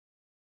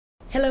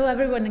Hello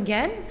everyone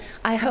again.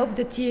 I hope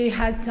that you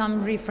had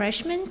some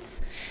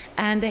refreshments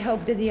and I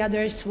hope that the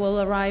others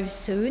will arrive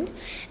soon.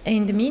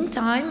 In the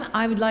meantime,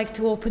 I would like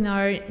to open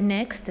our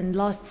next and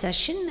last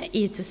session.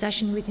 It's a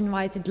session with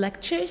invited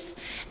lectures,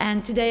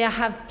 and today I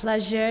have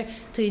pleasure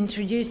to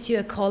introduce you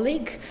a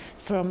colleague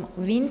from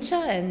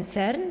Vinča and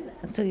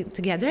CERN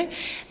together,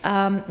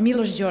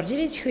 Milos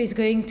Dordevic, who is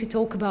going to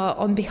talk about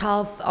on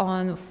behalf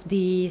of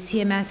the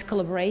CMS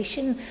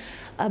Collaboration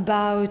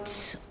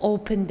about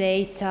open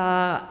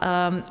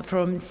data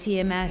from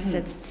CMS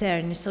at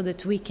CERN, so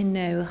that we can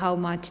know how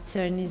much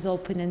CERN is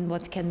open and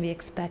what can we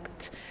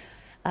expect.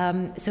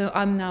 So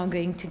I'm now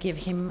going to give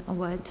him a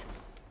word.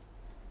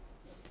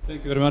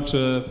 Thank you very much,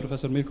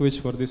 Professor Milkovic,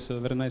 for this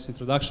very nice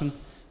introduction.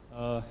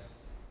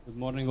 Good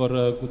morning or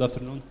good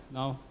afternoon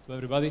now to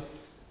everybody.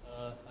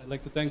 I'd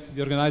like to thank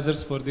the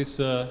organizers for this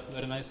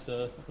very nice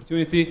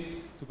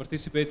opportunity to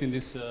participate in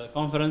this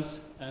conference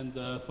and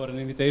for an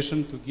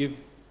invitation to give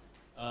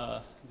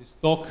this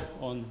talk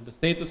on the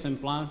status and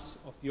plans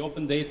of the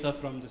open data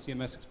from the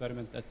CMS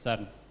experiment at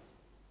CERN.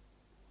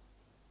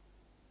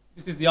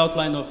 This is the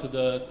outline of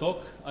the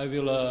talk. I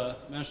will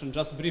mention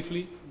just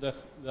briefly the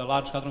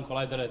Large Hadron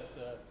Collider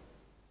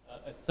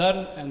at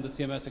CERN and the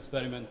CMS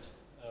experiment,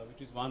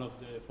 which is one of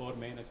the 4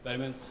 main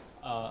experiments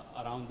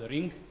around the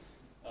ring.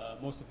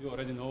 Most of you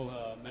already know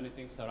many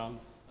things around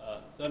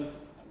CERN,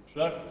 I'm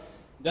sure.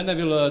 Then I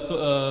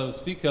will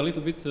speak a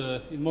little bit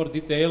in more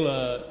detail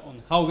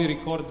on how we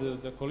record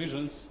the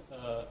collisions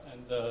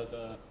and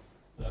the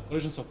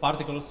collisions of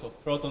particles,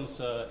 of protons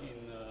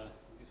in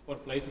these 4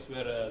 places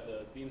where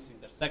the beams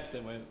intersect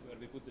and where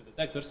we put the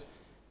detectors.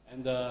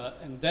 And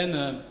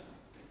then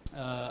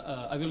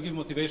I will give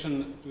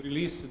motivation to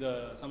release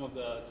some of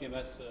the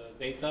CMS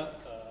data,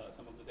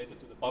 some of the data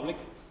to the public.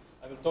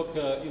 I will talk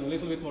in a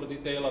little bit more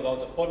detail about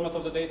the format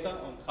of the data,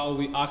 on how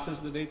we access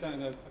the data,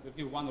 and I will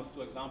give 1 or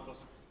 2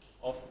 examples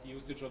of the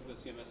usage of the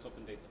CMS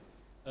open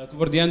data.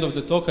 Toward the end of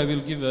the talk, I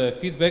will give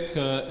feedback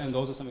and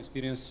also some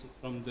experience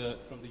from the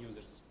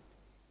users.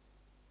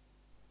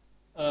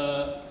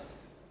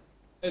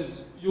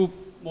 As you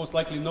most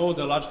likely know,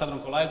 the Large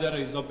Hadron Collider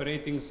is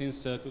operating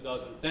since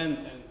 2010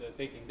 and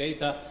taking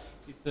data.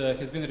 It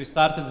has been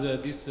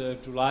restarted this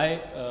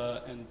July,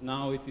 and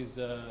now it is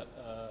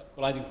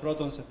colliding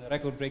protons at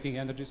record-breaking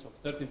energies of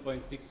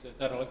 13.6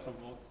 tera-electron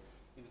volts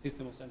in the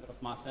system of center of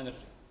mass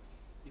energy.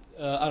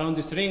 Around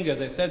this ring,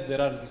 as I said,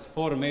 there are these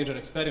 4 major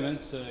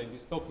experiments. In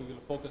this talk, we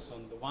will focus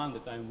on the one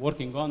that I'm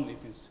working on.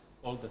 It is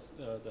called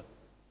the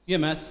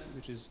CMS,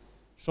 which is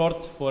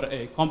short for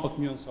a compact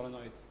muon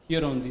solenoid.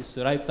 Here on this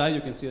right side,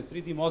 you can see a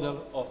 3D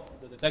model of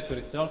the detector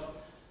itself,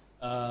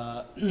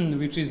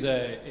 which is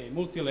a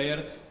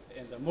multi-layered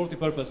and a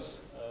multi-purpose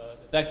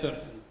detector,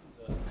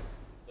 and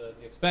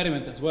the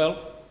experiment as well,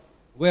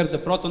 where the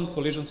proton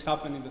collisions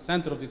happen in the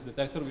center of this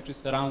detector, which is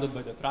surrounded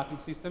by the tracking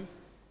system.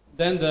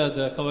 Then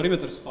the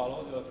calorimeters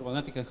follow, the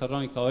electromagnetic and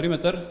hadronic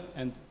calorimeter,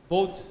 and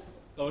both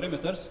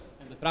calorimeters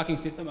and the tracking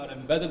system are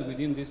embedded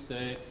within this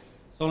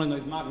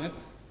solenoid magnet,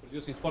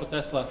 producing 4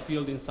 Tesla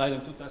field inside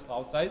and 2 Tesla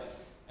outside.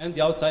 And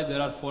the outside,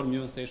 there are 4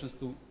 muon stations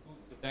to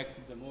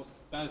detect the most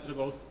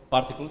penetrable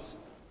particles,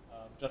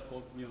 which are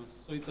called muons.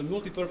 So it's a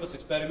multi-purpose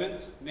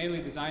experiment,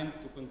 mainly designed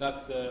to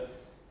conduct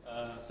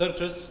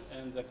searches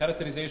and the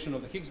characterization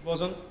of the Higgs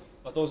boson,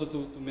 but also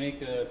to make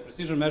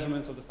precision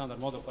measurements of the standard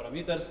model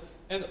parameters,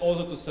 and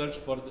also to search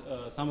for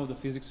some of the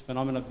physics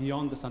phenomena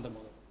beyond the standard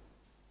model.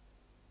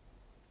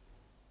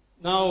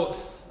 Now,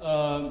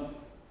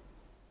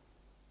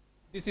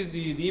 this is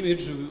the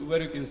image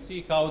where you can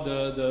see how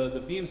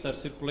the beams are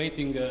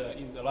circulating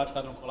in the Large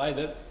Hadron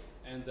Collider,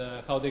 and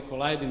how they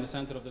collide in the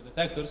center of the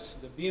detectors.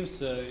 The beams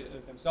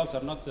themselves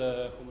are not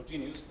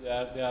homogeneous.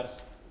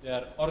 They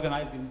are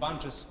organized in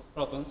bunches of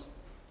protons.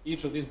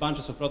 Each of these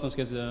bunches of protons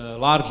has a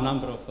large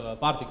number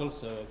of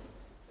particles,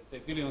 let's say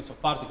billions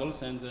of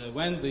particles, and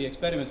when the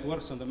experiment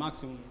works on the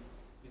maximum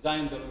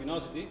designed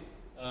luminosity,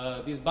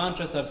 these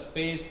bunches are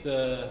spaced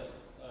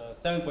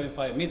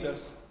 7.5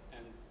 meters,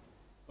 and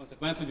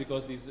consequently,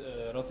 because these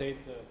rotate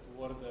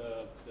toward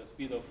the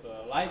speed of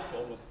light,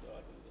 almost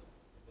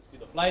the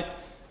speed of light,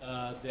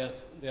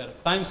 they are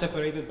time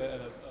separated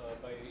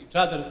by each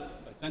other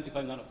by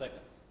 25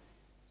 nanoseconds.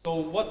 So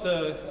what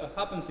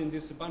happens in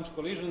these bunch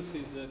collisions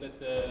is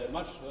that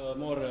much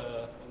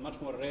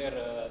more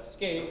rare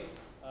scale,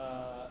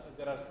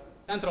 there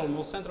are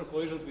most central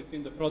collisions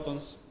between the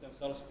protons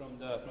themselves from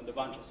the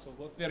bunches. So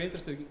what we are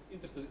interested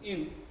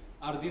in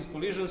are these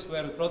collisions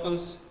where the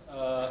protons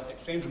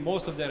exchange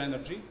most of their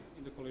energy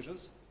in the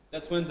collisions.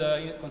 That's when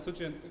the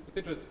constituent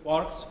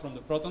quarks from the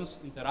protons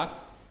interact,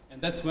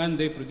 and that's when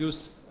they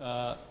produce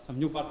some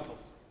new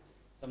particles.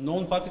 Some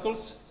known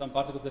particles, some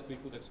particles that we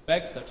could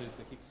expect, such as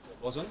the Higgs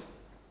boson.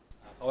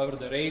 However,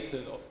 the rate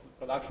of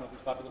production of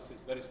these particles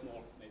is very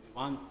small, maybe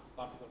 1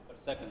 particle per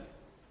second,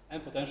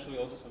 and potentially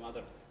also some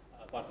other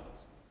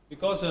particles.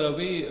 Because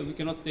we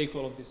cannot take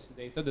all of this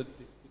data, that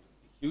is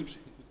huge,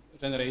 it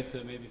would generate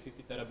maybe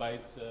 50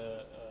 terabytes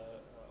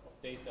of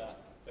data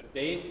per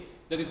day.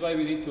 That is why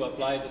we need to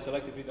apply the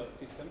selective readout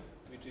system,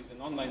 which is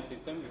an online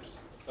system which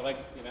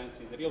selects events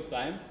in the real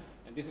time,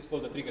 and this is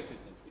called the trigger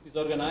system. It is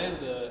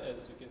organized,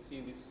 as you can see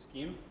in this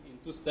scheme, in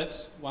 2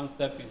 steps. One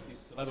step is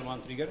this level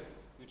 1 trigger,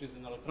 which is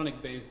an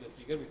electronic-based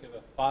trigger. We have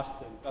a fast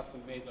and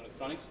custom-made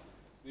electronics,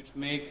 which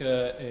make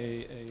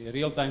a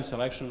real-time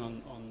selection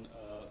on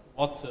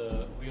what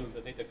will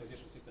the data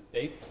acquisition system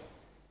take.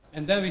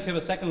 And then we have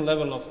a second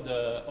level of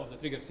the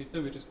trigger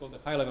system, which is called the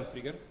high-level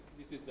trigger.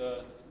 This is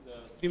the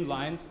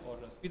streamlined or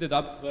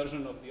speeded-up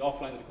version of the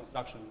offline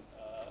reconstruction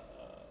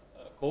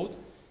code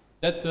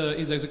that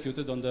is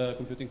executed on the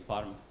computing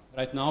farm.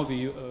 Right now,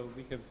 we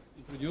have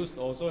introduced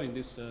also in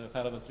this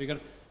high-level trigger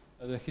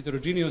the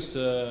heterogeneous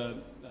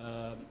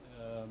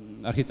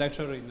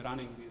architecture in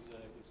running these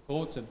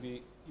codes, and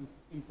we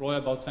employ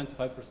about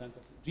 25%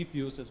 of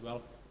GPUs as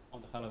well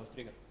on the high-level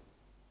trigger.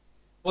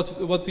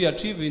 What we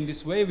achieve in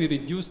this way, we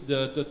reduce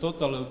the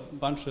total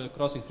bunch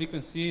crossing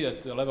frequency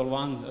at level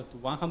 1 to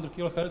 100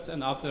 kilohertz,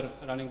 and after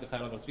running the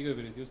high-level trigger,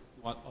 we reduced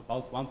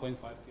about 1.5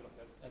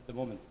 kilohertz at the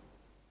moment.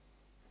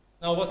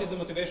 Now, what is the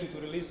motivation to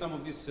release some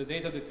of this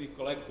data that we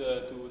collect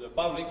to the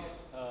public?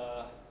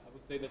 I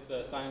would say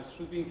that science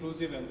should be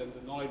inclusive, and then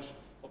the knowledge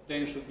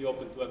obtained should be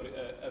open to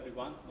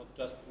everyone, not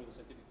just through the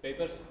scientific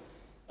papers.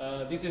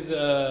 This is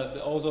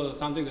also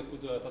something that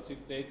could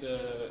facilitate,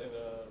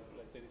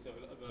 let's say, this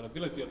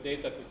availability of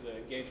data, could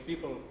engage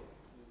people,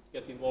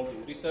 get involved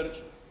in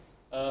research.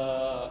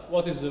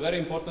 What is very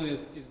important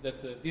is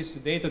that this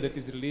data that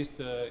is released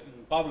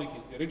in public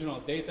is the original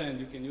data, and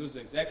you can use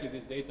exactly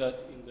this data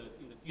in the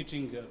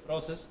teaching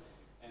process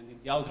and in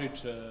the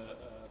outreach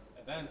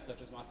events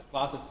such as master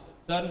classes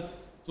at CERN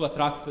to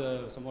attract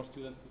some more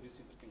students to this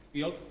interesting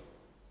field.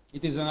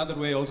 It is another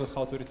way also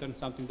how to return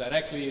something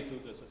directly to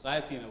the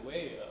society in a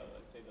way.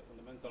 Let's say the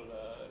fundamental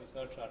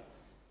research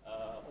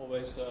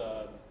always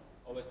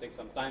takes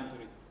some time to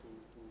be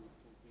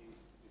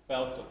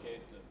felt,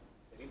 okay, the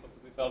impact to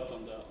be felt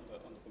on the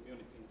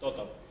community in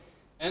total.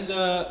 And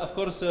of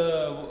course,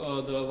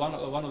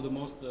 one of the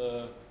most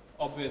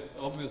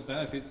obvious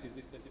benefits is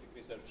this scientific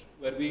research,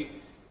 where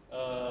we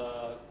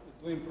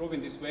do improve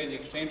in this way the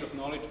exchange of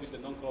knowledge with the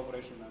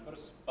non-collaboration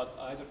members, but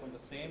either from the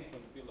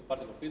field of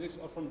particle physics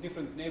or from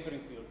different neighboring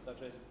fields,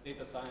 such as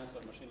data science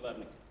or machine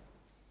learning.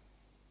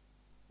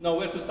 Now,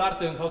 where to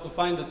start and how to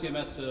find the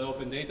CMS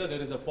open data?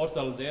 There is a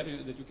portal there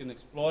that you can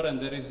explore, and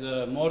there is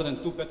more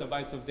than 2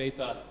 petabytes of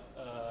data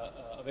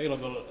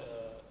available to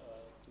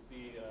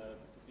be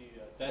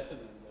tested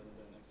and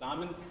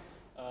examined.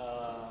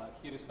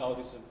 Here is how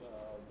this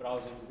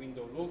browsing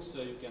window looks.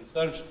 You can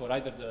search for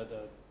either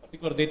the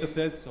particular data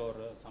sets or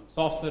some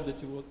software that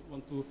you would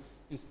want to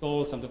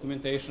install, some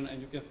documentation,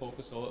 and you can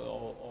focus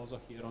also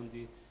here on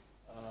the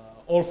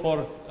all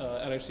 4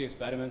 LHC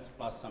experiments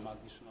plus some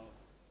additional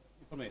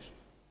information.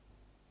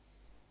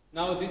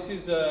 Now, this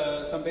is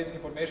some basic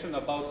information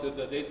about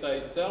the data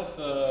itself.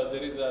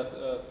 There is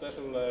a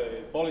special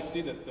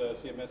policy that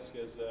CMS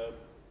has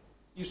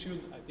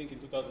issued, I think in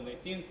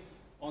 2018,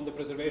 on the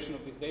preservation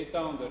of this data,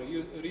 on the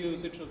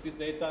reusage of this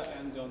data,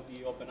 and on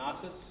the open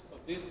access of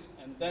this.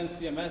 And then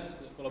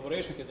CMS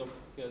Collaboration has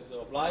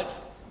obliged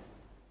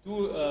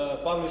to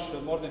publish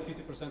more than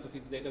 50% of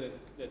its data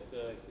that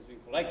has been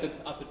collected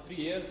after 3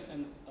 years,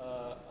 and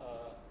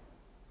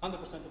 100%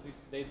 of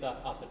its data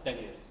after 10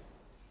 years.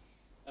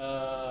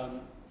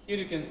 Here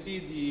you can see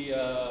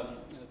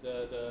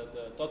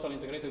the total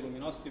integrated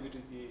luminosity, which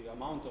is the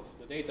amount of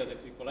the data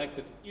that we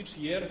collected each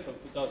year from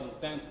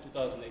 2010 to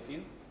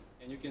 2018.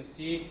 And you can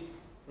see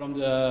from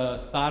the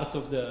start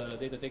of the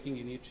data taking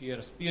in each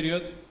year's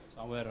period,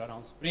 somewhere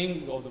around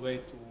spring, all the way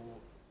to,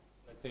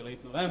 let's say,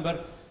 late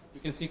November, you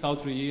can see how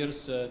 3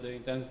 years the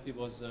intensity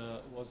was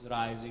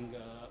rising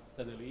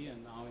steadily,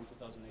 and now in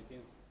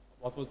 2018,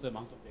 what was the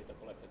amount of data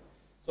collected.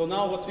 So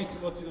now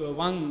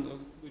one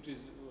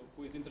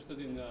who is interested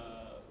in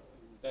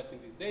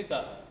testing this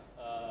data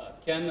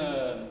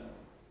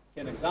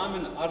can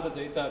examine are the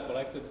data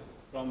collected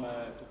from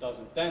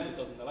 2010,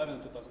 2011,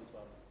 and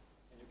 2012.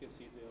 And you can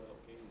see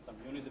in some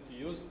units that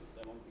you use,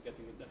 I won't be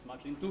getting that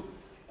much into,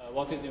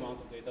 what is the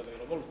amount of data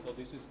available. So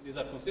these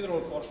are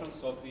considerable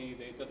portions of the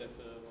data that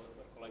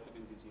were collected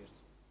in these years.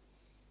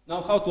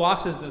 Now, how to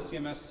access the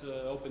CMS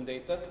open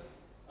data?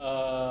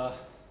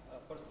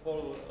 First of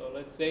all,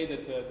 let's say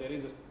that there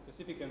is a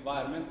specific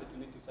environment that you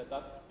need to set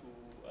up to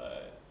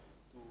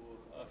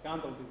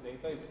handle this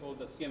data. It's called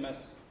the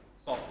CMS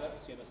software,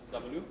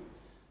 CMSSW.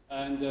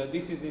 And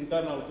this is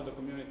internal to the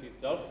community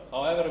itself.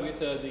 However, with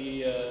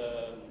the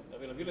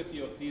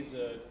availability of these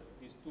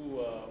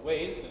 2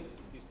 ways,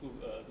 these two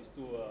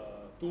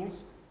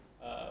tools,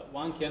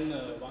 one can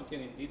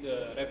indeed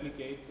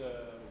replicate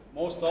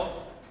most of,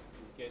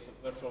 in the case of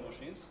virtual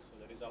machines. So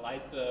there is a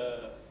light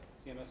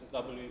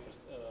CMSSW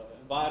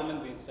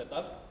environment being set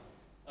up.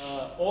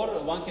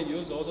 Or one can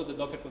use also the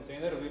Docker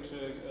container, which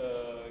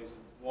is a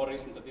more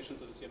recent addition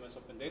to the CMS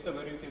Open Data,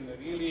 where you can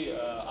really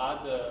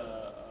add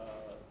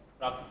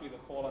practically the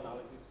whole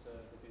analysis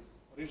that is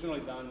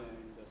originally done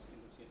in the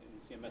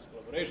CMS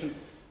Collaboration.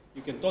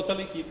 You can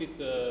totally keep it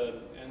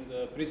and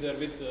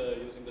preserve it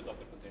using the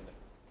Docker container.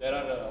 There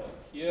are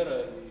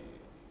here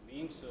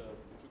links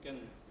which you can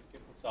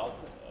consult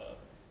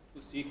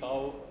to see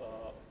how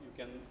you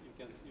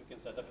can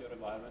set up your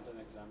environment and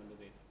examine the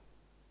data.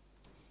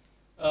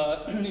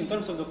 In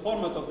terms of the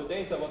format of the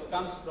data, what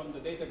comes from the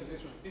data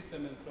acquisition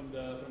system and from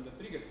the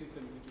trigger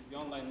system, which is the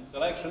online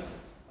selection,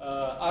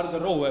 are the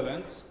raw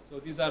events. So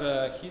these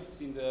are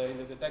hits in the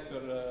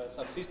detector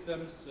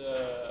subsystems,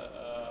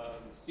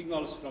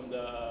 signals from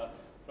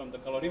the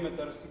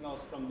calorimeter,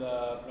 signals from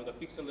the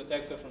pixel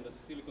detector, from the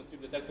silicon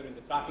strip detector in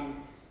the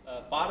tracking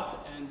part,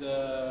 and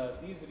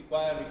these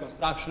require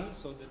reconstruction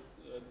so that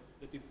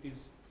it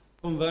is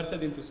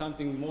converted into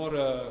something more,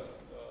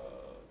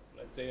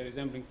 let's say,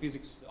 resembling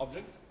physics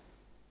objects.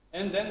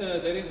 And then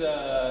there is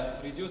a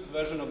reduced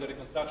version of the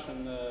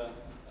reconstruction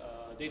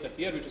data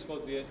tier, which is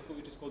called the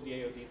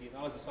AOD, the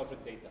analysis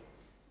object data.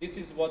 This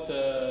is what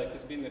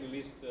has been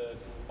released to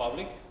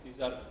public.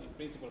 These are, in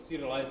principle,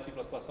 serialized C++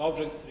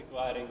 objects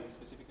requiring a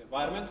specific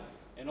environment,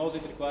 and also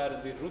it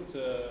requires the root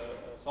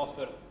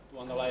software to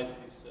analyze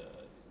this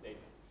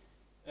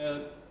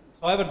data.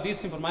 However,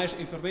 this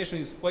information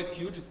is quite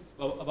huge. It's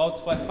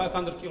about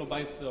 500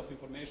 kilobytes of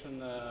information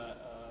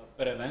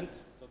per event.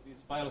 So these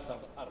files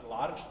are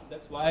large.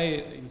 That's why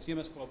in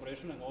CMS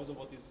Collaboration, and also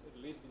what is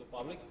released to the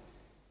public,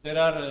 there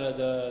are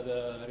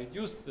the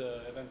reduced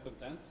event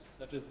contents,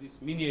 such as this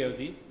mini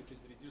AOD, which is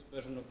the reduced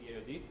version of the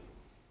AOD.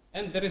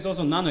 And there is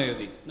also nano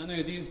AOD. Nano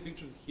AOD is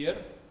pictured here,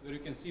 where you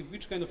can see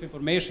which kind of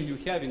information you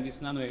have in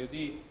this nano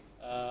AOD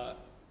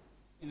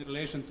in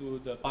relation to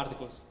the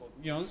particles called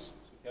muons.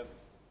 So you have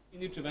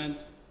in each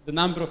event the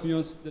number of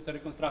muons that are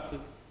reconstructed,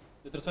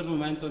 the transfer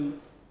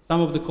momentum, some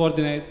of the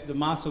coordinates, the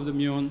mass of the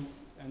muon,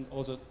 and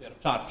also their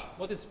charge.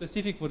 What is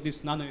specific for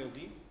this nano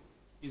AOD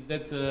is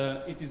that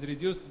it is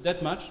reduced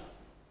that much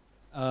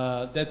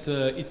that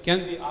it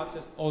can be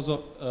accessed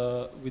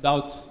also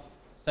without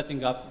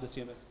setting up the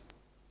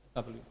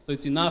CMS-SW. So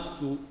it's enough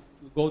to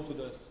go to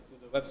the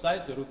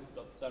website,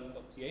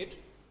 root.cern.ch,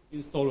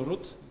 install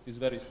root. It is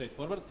very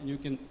straightforward, and you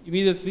can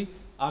immediately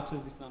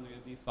access these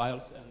nano-AOD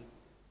files and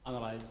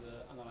analyze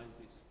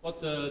this.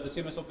 What the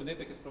CMS Open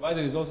Data has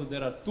provided is also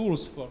there are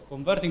tools for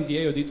converting the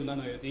AOD to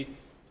nano-AOD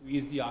to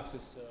ease the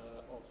access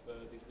of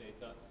this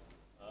data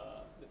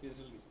that is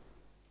released.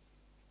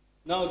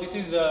 Now, this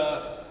is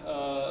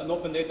an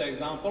open data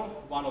example,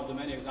 one of the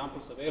many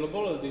examples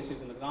available. This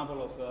is an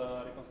example of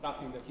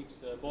reconstructing the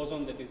Higgs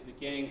boson that is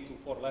decaying to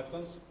 4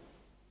 leptons.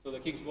 So the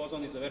Higgs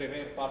boson is a very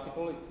rare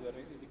particle.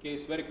 It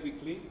decays very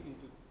quickly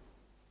into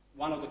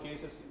one of the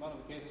cases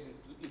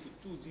into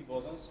 2 Z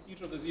bosons.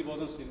 Each of the Z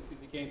bosons is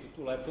decaying to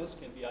 2 leptons,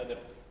 can be either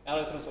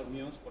electrons or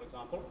muons, for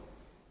example.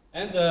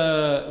 And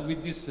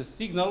with this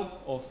signal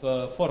of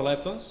 4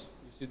 leptons,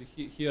 you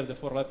see here the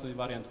 4 lepton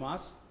invariant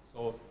mass.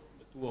 So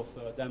 2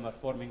 of them are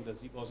forming the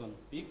Z boson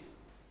peak,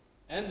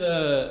 and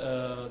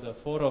the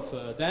 4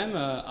 of them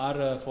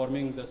are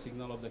forming the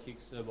signal of the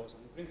Higgs boson.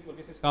 In principle,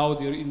 this is how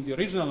in the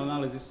original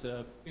analysis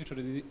pictured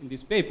in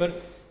this paper,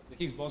 the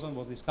Higgs boson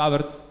was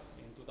discovered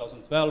in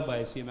 2012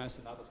 by CMS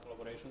and others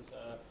collaborations,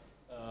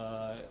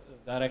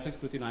 directly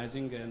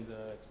scrutinizing and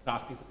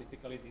extracting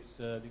statistically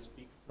this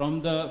peak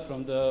from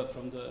the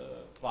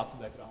flat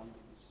background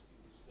in this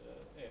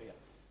area.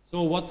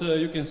 So what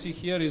you can see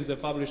here is the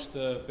published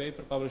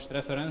paper, published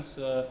reference,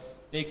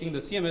 taking the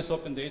CMS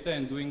Open Data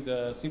and doing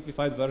the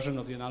simplified version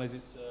of the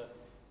analysis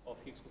of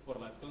Higgs to 4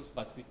 leptons,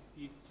 but with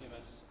the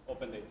CMS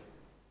Open Data.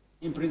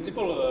 In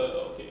principle,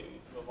 okay,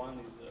 if one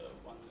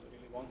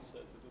really wants to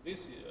do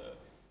this,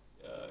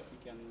 he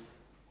can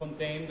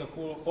contain the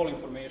whole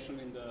information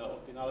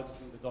of the analysis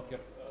in the Docker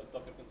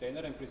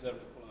container and preserve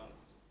the full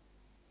analysis.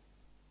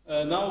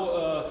 Now,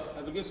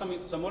 I will give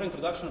some more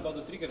introduction about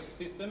the trigger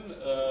system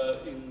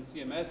in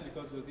CMS,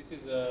 because this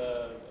is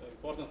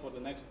important for the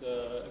next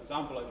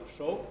example I will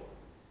show.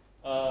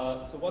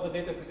 So what the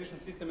data acquisition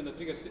system and the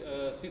trigger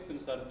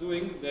systems are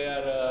doing, they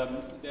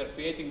are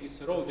creating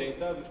this raw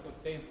data, which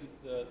contains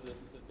the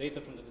data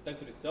from the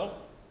detector itself,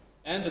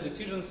 and the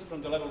decisions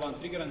from the level 1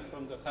 trigger and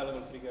from the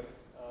high-level trigger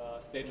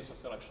stages of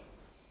selection.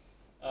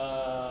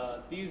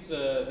 This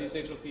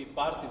HLT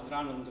part is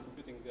run on the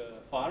computing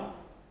farm.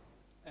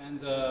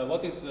 And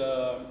what is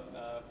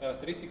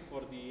characteristic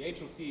for the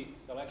HLT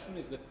selection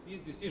is that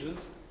these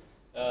decisions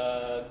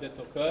that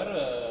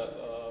occur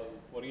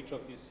for each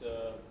of these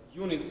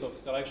units of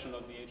selection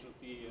of the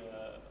HLT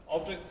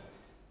objects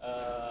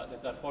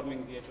that are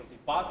forming the HLT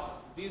path,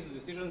 these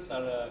decisions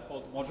are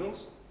called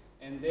modules,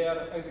 and they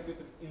are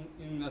executed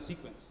in a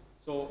sequence.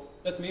 So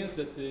that means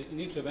that in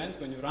each event,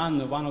 when you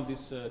run one of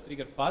these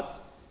trigger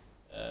paths,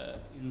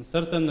 if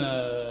certain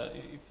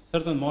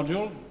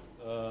module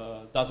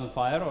doesn't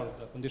fire or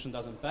the condition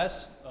doesn't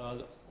pass,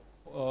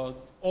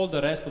 all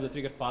the rest of the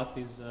trigger path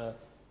is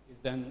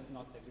then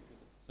not executed.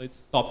 So it's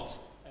stopped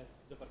at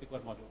the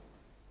particular module.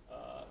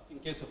 In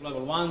case of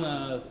level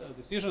 1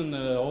 decision,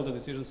 all the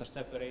decisions are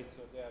separate, so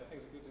they are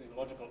executed in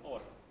logical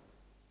order.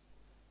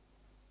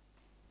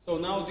 So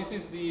now this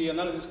is the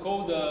analysis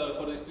code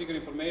for this trigger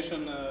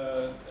information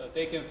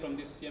taken from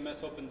this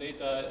CMS Open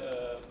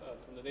Data,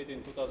 from the data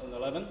in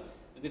 2011.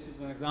 And this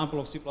is an example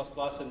of C++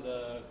 and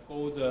the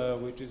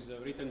code which is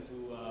written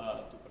to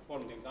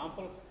perform the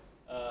example,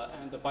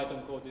 and the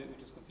Python code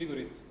which is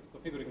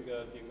configuring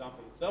the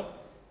example itself.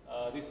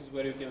 This is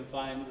where you can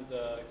find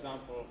the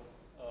example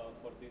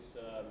for this,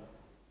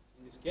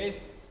 in this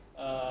case.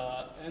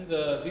 And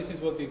this is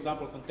what the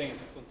example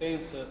contains. It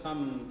contains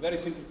some very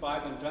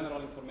simplified and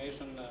general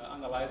information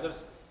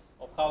analyzers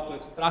of how to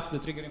extract the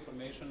trigger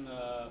information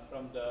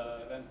from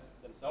the events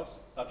themselves,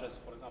 such as,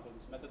 for example,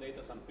 this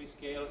metadata, some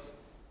prescales,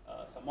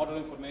 some module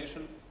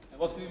information. And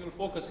what we will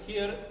focus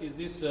here is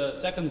this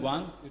second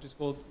one, which is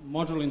called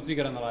module in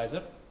trigger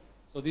analyzer.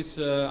 So this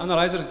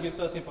analyzer gives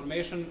us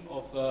information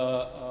of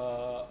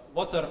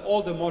what are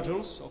all the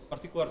modules of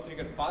particular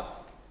trigger path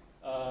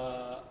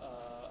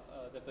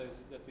that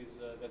is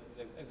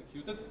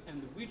executed,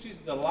 and which is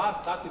the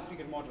last active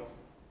trigger module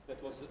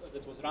that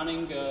was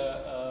running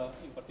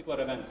in particular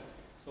event.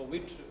 So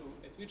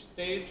at which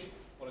stage,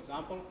 for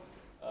example,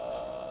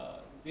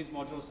 these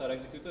modules are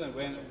executed, and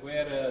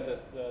where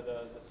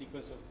the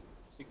sequence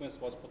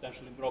was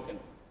potentially broken.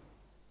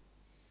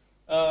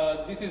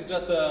 This is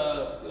just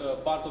a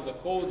part of the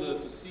code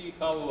to see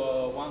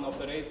how one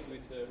operates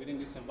within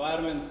this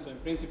environment. So in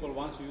principle,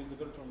 once you use the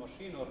virtual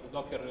machine or the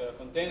Docker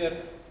container,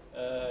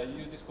 you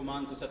use this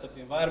command to set up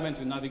the environment,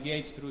 you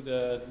navigate through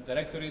the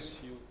directories,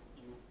 you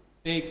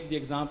take the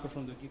example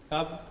from the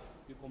GitHub,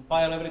 you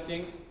compile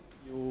everything,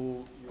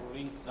 you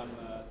link some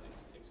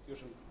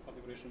execution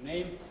configuration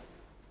name,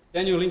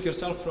 then you link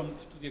yourself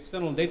to the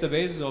external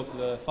database of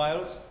the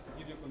files to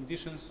give you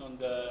conditions on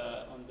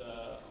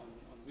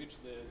which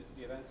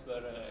the events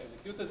were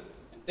executed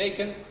and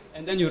taken,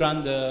 and then you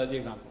run the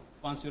example.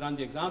 Once you run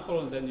the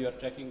example, then you are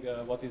checking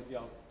what is the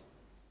output.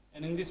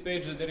 And in this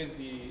page, there is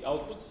the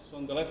output. So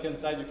on the left-hand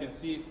side, you can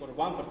see for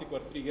one particular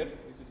trigger,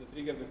 this is a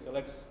trigger that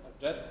selects a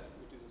jet,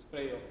 which is a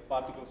spray of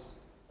particles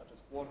such as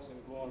quarks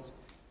and gluons,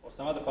 or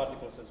some other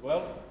particles as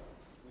well,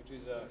 which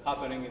is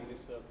happening in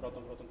these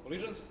proton-proton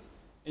collisions.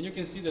 And you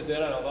can see that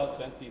there are about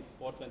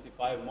 24,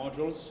 25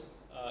 modules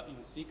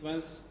in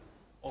sequence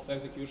of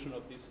execution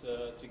of this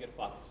trigger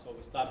path. So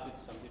we start with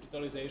some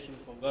digitalization,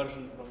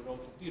 conversion from raw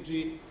to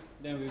TG,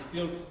 then we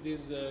build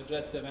these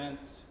jet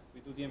events, we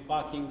do the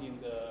unpacking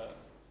in the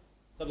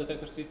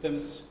subdetector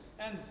systems,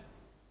 and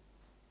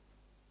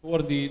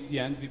toward the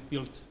end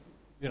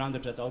we run the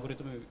jet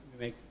algorithm, and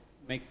we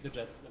make the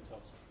jets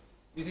themselves.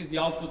 This is the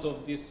output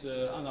of this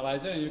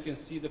analyzer, and you can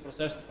see the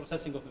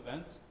processing of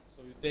events.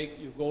 So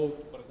you go,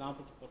 for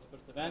example, for the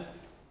first event,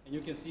 and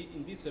you can see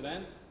in this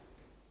event,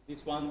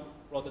 this one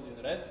plotted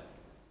in red,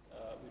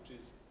 which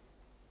is,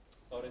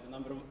 sorry, the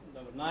number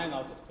 9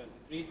 out of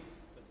 23,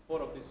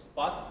 24 of this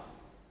path,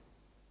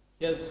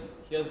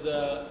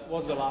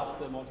 was the last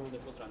module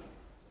that was running.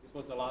 So this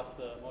was the last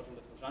module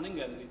that was running,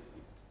 and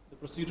the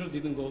procedure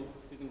didn't go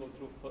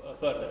through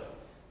further.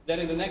 Then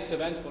in the next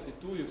event,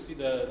 42, you see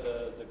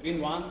the green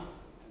one,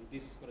 and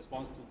this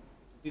corresponds to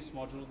this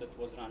module that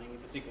was running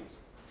in the sequence,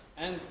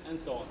 and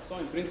so on. So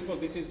in principle,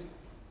 this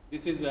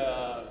is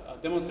a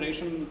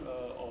demonstration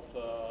of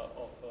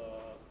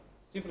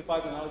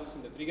simplified analysis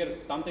in the triggers.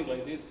 Something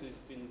like this has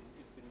been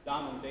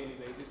done on a daily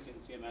basis in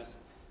CMS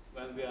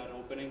when we are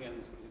opening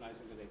and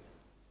scrutinizing the data.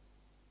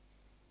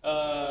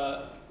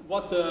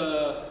 What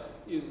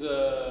is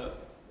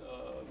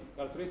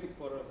characteristic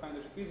for high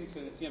energy physics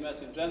and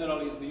CMS in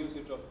general is the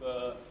usage of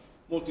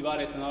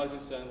multivariate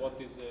analysis, and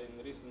what is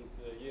in recent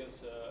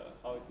years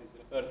how it is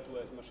referred to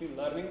as machine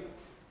learning.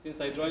 Since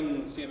I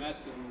joined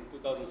CMS in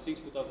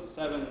 2006,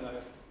 2007,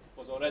 I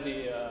was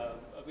already a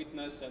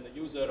witness and a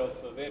user of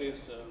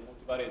various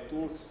multivariate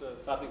tools,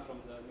 starting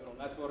from the neural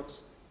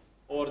networks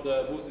or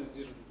the boosted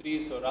decision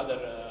trees or other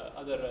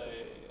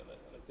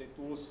let's say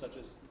tools such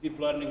as deep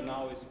learning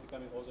now is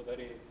becoming also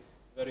very,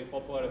 very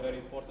popular, very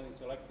important in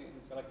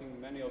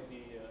selecting many of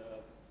the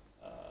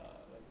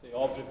let's say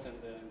objects and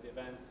the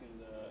events in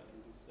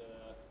this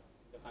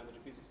high energy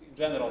physics in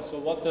general. So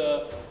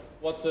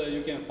what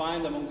you can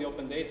find among the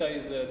open data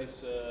is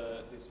this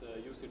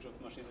usage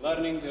of machine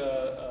learning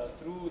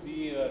through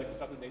the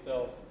reconstructed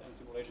data and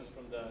simulations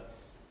from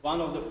one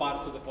of the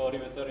parts of the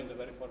colorimeter in the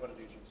very forward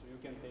region. So you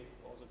can take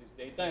also this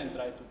data and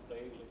try to play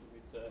a little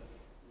bit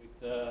with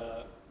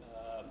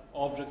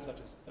objects such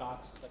as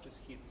tracks, such as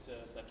hits,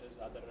 such as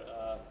other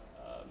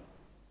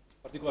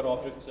particular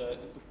objects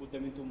to put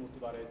them into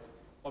multivariate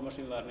or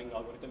machine learning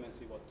algorithm and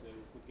see what you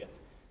could get.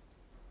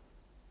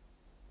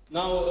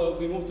 Now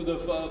we move to the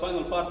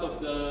final part of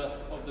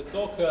the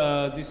talk.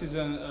 This is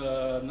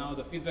now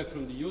the feedback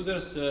from the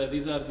users.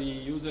 These are the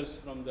users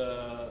from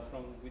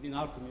within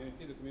our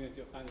community, the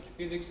community of high energy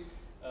physics.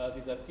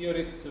 These are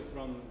theorists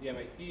from the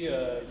MIT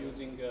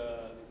using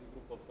this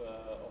group of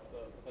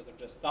Professor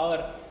Jess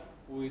Thaler,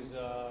 who is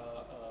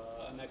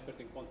an expert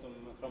in quantum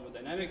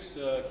chromodynamics.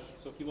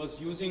 So he was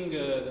using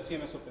the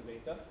CMS open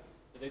data,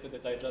 the data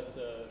that I just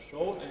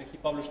showed, and he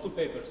published 2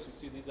 papers. You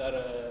see, these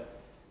are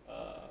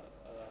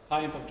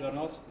high impact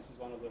journals. This is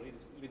one of the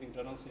leading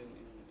journals in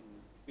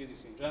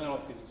physics in general,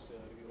 physics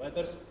review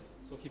letters.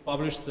 So he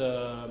published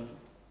a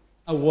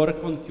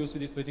work on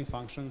QCD splitting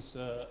functions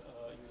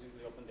using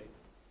the open data.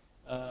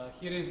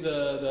 Here is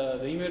the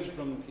image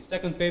from his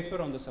second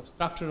paper on the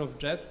substructure of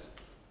jets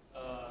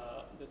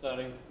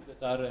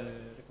that are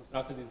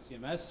reconstructed in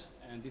CMS,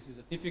 and this is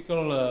a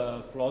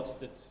typical plot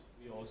that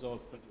we also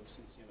produce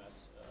in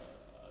CMS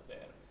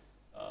there.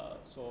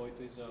 So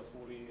it is a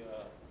fully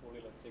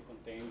let's say,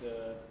 contained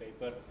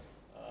paper,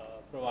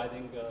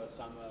 providing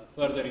some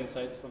further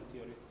insights from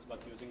theorists,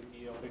 but using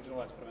the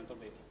original experimental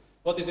data.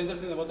 What is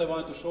interesting and what I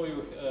wanted to show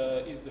you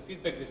is the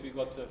feedback that we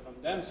got from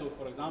them. So,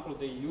 for example,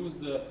 they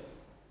used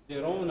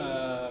their own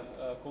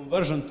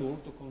conversion tool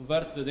to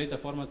convert the data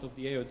format of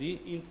the AOD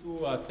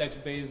into a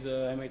text-based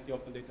MIT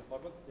Open Data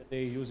format that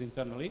they use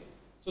internally,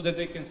 so that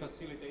they can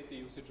facilitate the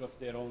usage of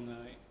their own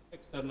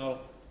external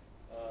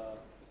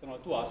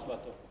to us,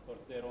 but of course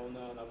their own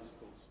analysis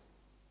tools.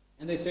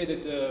 And they say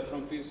that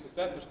from this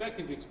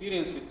perspective, the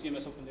experience with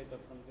CMS Open Data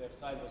from their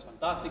side was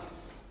fantastic.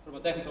 From a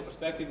technical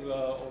perspective,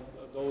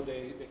 although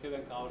they have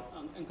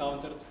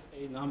encountered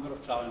a number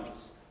of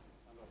challenges.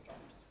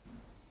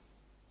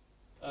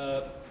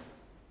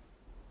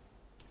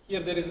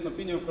 Here there is an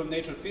opinion from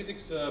Nature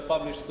Physics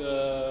published in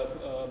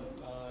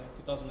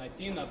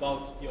 2019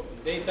 about the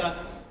open data.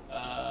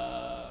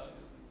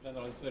 In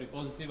general, it's very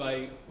positive.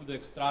 I could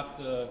extract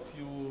a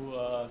few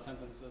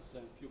sentences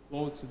and a few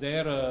quotes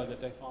there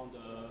that I found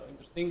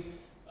interesting.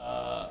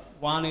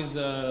 One is,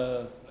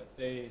 let's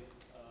say,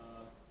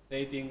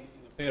 stating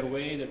in a fair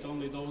way that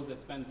only those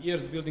that spend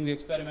years building the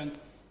experiment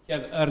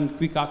have earned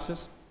quick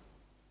access.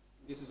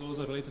 This is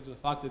also related to the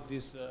fact that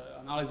this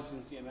analysis in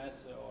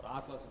CMS or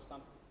Atlas or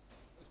some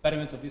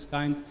experiments of this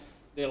kind,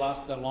 they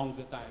last a long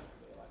time.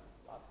 They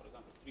last, for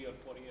example, 3 or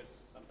 4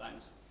 years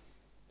sometimes.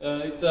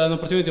 It's an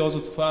opportunity also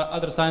for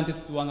other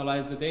scientists to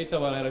analyze the data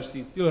while LHC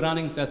is still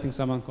running, testing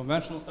some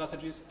unconventional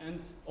strategies, and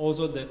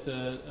also that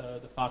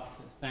the fact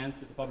stands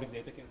that the public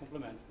data can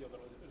complement the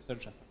overall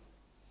research effort.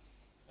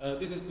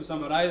 This is to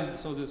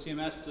summarize. So the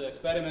CMS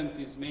experiment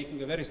is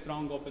making a very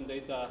strong open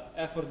data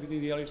effort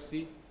within the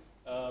LHC.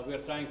 We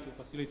are trying to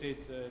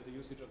facilitate the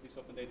usage of this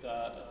open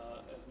data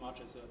as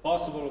much as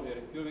possible. We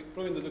are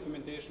improving the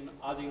documentation,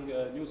 adding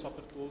new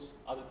software tools,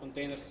 other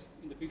containers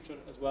in the picture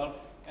as well,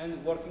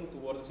 and working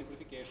toward the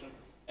simplification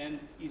and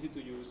easy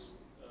to use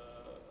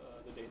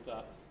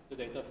the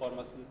data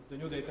formats. The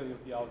new data will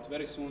be out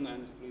very soon,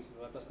 and please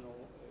let us know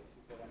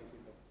if you have any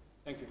feedback.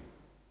 Thank you.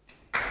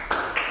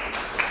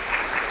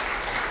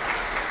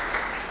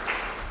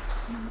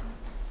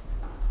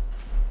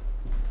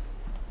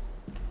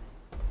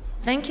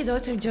 Thank you,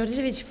 Dr.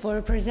 Dordevic,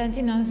 for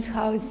presenting us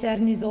how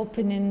CERN is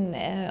open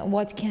and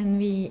what can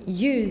we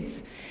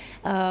use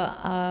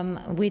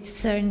with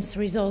CERN's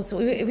results.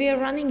 We are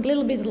running a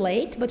little bit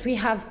late, but we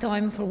have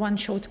time for one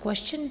short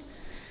question.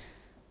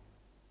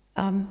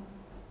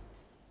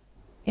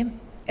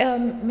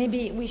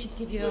 Maybe we should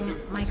give you a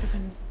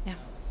microphone. Yeah.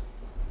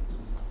 So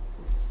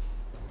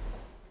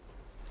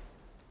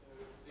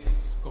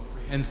this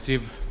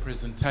comprehensive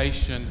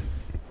presentation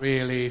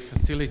really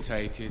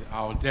facilitated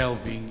our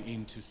delving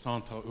into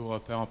Centre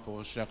Européen pour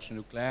Recherche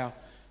Nucléaire,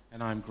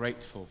 and I'm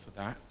grateful for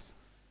that.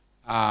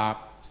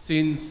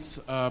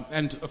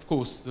 And of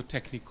course, the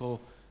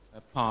technical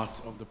part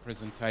of the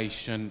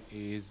presentation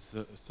is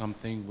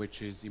something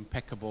which is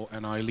impeccable,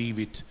 and I leave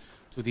it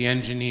to the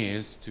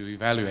engineers to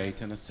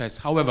evaluate and assess.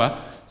 However,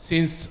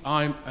 since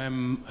I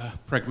am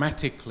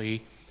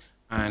pragmatically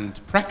and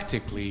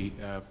practically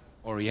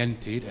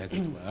oriented, as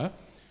it were,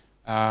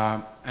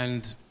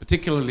 and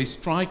particularly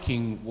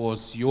striking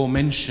was your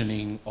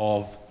mentioning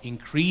of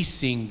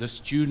increasing the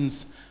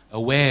students'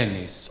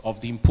 awareness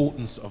of the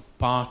importance of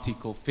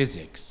particle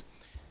physics.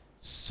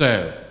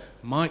 So,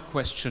 my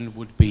question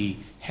would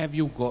be, have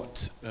you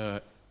got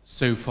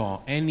so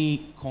far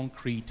any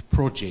concrete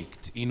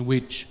project in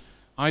which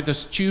either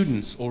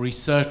students or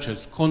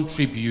researchers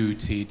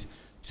contributed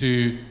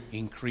to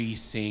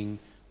increasing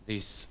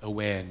this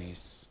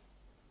awareness?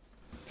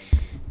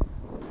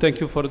 Thank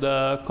you for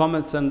the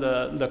comments and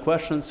the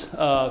questions.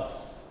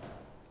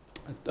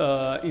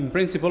 In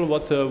principle,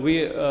 what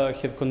we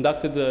have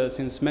conducted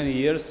since many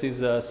years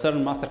is a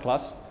CERN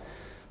Masterclass.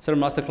 CERN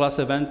Masterclass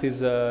event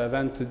is an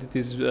event that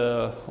is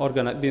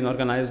being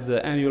organized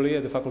annually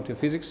at the Faculty of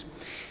Physics.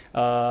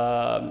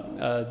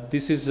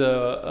 This is in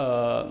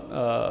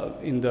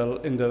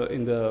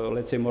the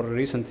let's say more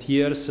recent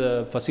years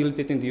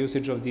facilitating the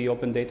usage of the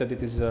open data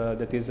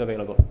that is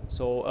available.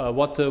 So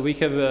what we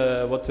have,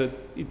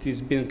 it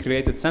is being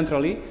created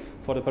centrally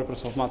for the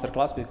purpose of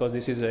masterclass, because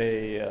this is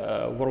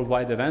a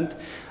worldwide event,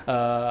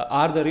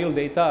 are the real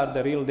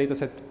data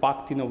set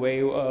packed in a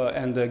way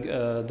and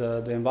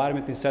the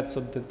environment is set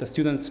so that the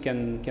students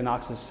can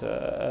access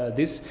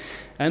this.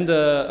 And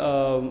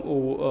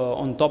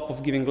on top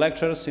of giving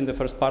lectures in the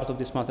first part of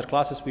these master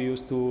classes, we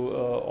used to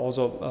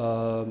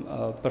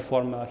also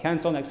perform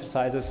hands-on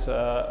exercises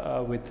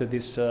with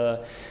this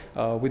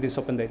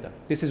open data.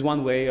 This is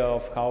one way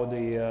of how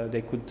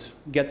they could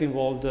get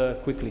involved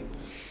quickly.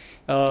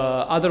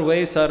 Other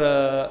ways are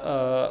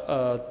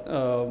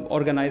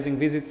organizing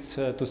visits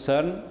to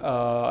CERN.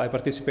 I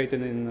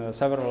participated in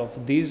several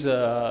of these.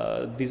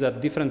 These are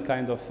different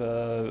kind of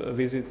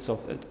visits of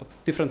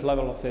different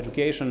level of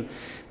education,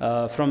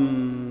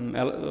 from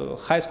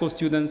high school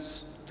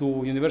students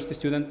to university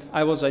students.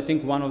 I was, I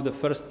think, one of the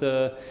first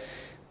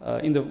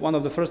one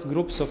of the first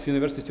groups of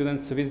university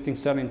students visiting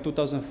CERN in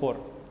 2004.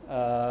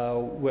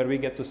 Where we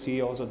get to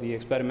see also the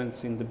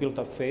experiments in the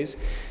build-up phase.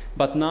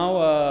 But now,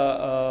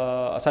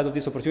 aside of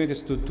these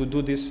opportunities to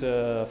do this,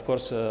 of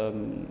course,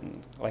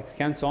 like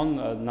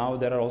hands-on, now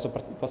there are also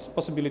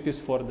possibilities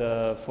for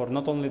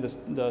not only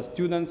the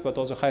students, but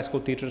also high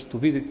school teachers to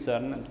visit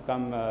CERN and to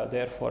come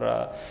there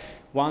for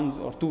 1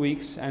 or 2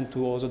 weeks and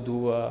to also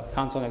do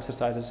hands-on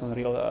exercises on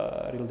real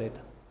data.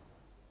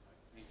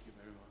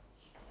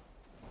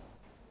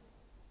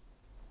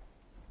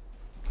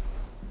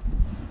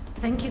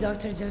 Thank you,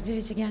 Dr.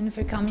 Dordevic, again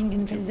for coming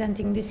and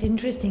presenting this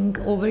interesting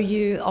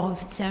overview of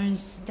CERN's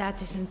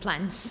status and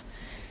plans.